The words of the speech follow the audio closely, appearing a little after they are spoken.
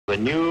The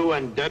new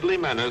and deadly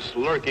menace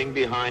lurking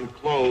behind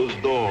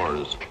closed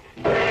doors.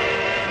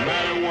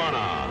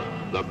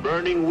 Marijuana, the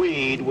burning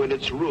weed with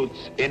its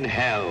roots in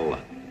hell.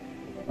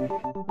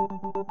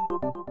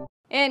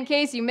 In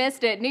case you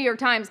missed it, New York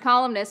Times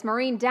columnist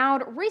Maureen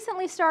Dowd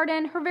recently starred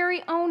in her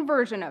very own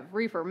version of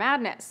Reefer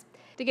Madness.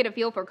 To get a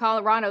feel for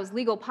Colorado's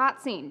legal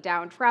pot scene,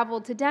 Dowd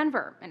traveled to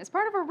Denver, and as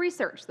part of her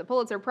research, the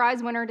Pulitzer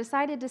Prize winner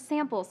decided to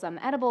sample some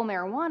edible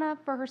marijuana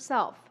for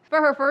herself. For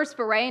her first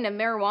foray into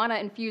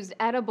marijuana-infused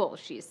edibles,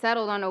 she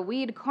settled on a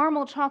weed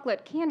caramel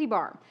chocolate candy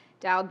bar.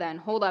 Dowd then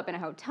holed up in a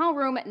hotel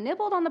room,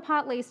 nibbled on the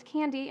pot-laced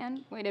candy,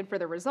 and waited for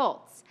the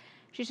results.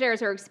 She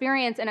shares her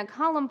experience in a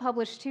column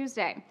published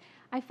Tuesday.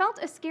 I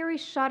felt a scary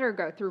shudder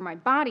go through my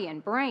body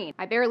and brain.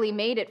 I barely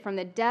made it from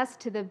the desk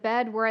to the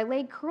bed where I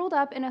lay curled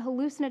up in a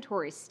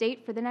hallucinatory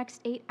state for the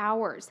next 8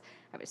 hours.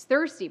 I was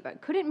thirsty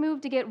but couldn't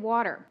move to get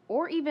water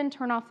or even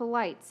turn off the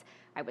lights.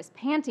 I was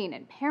panting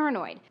and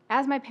paranoid.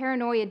 As my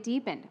paranoia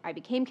deepened, I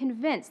became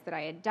convinced that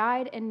I had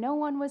died and no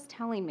one was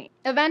telling me.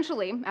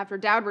 Eventually, after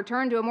Dowd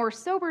returned to a more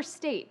sober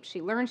state,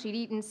 she learned she'd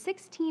eaten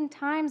 16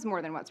 times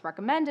more than what's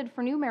recommended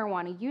for new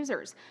marijuana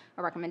users,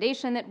 a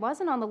recommendation that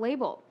wasn't on the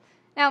label.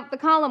 Now, the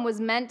column was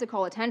meant to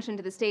call attention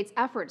to the state's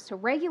efforts to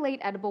regulate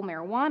edible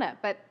marijuana,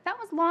 but that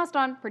was lost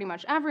on pretty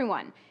much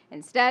everyone.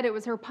 Instead, it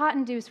was her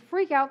pot-induced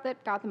freakout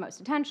that got the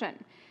most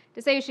attention.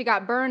 To say she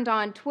got burned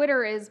on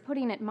Twitter is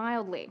putting it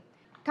mildly.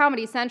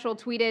 Comedy Central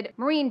tweeted,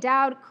 "Maureen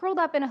Dowd curled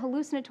up in a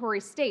hallucinatory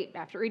state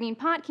after eating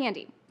pot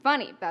candy.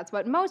 Funny, that's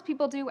what most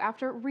people do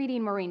after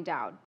reading Maureen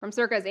Dowd." From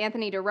Circa's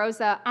Anthony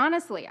DeRosa,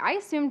 "Honestly, I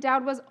assumed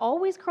Dowd was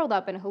always curled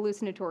up in a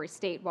hallucinatory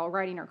state while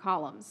writing her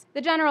columns."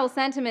 The general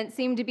sentiment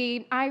seemed to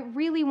be, "I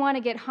really want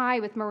to get high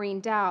with Maureen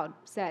Dowd,"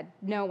 said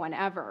no one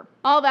ever.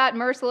 All that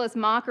merciless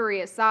mockery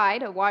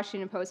aside, a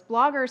Washington Post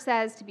blogger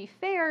says, to be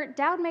fair,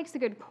 Dowd makes a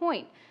good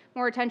point.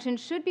 More attention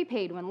should be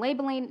paid when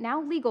labeling now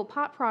legal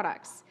pot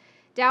products.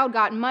 Dowd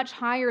got much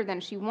higher than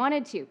she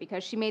wanted to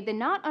because she made the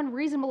not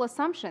unreasonable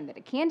assumption that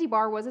a candy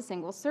bar was a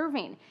single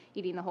serving,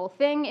 eating the whole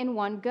thing in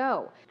one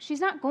go.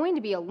 She's not going to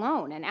be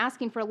alone, and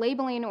asking for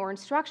labeling or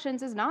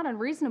instructions is not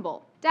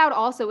unreasonable. Dowd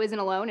also isn't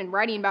alone in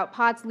writing about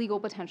pot's legal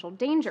potential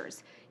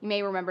dangers. You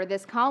may remember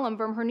this column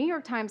from her New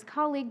York Times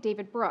colleague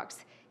David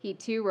Brooks. He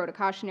too wrote a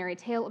cautionary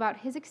tale about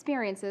his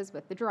experiences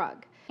with the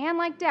drug. And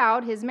like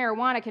Dowd, his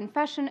marijuana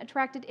confession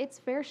attracted its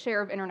fair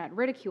share of internet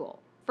ridicule.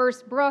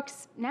 First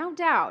Brooks, now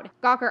Dowd.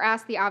 Gawker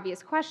asked the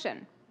obvious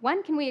question: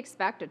 when can we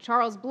expect a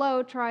Charles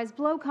Blow tries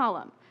Blow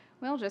column?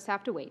 We'll just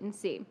have to wait and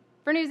see.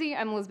 For Newsy,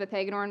 I'm Elizabeth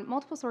Hagedorn,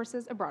 multiple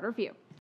sources, a broader view.